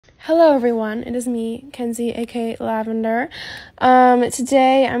Hello everyone, it is me, Kenzie, aka Lavender.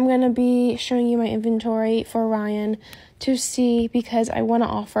 Today I'm going to be showing you my inventory for Ryan to see because I want to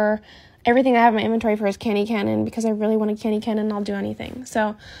offer everything I have in my inventory for his candy cannon because I really want a candy cannon and I'll do anything.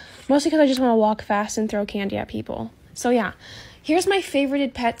 So, mostly because I just want to walk fast and throw candy at people. So yeah, here's my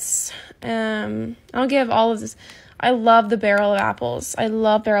favorited pets. I'll give all of this. I love the barrel of apples. I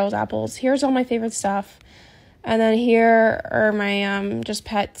love barrels of apples. Here's all my favorite stuff. And then here are my just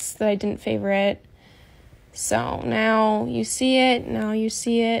pets that I didn't favorite. So now you see it,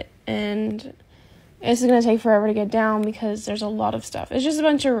 and this is going to take forever to get down because there's a lot of stuff. It's just a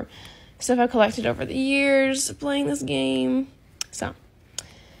bunch of stuff I've collected over the years playing this game. So,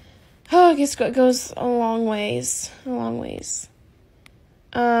 I guess it goes a long ways. And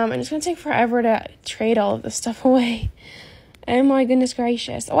it's going to take forever to trade all of this stuff away. And my goodness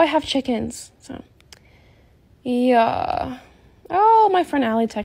gracious. Oh, I have chickens, so. Yeah. Oh, my friend Allie texted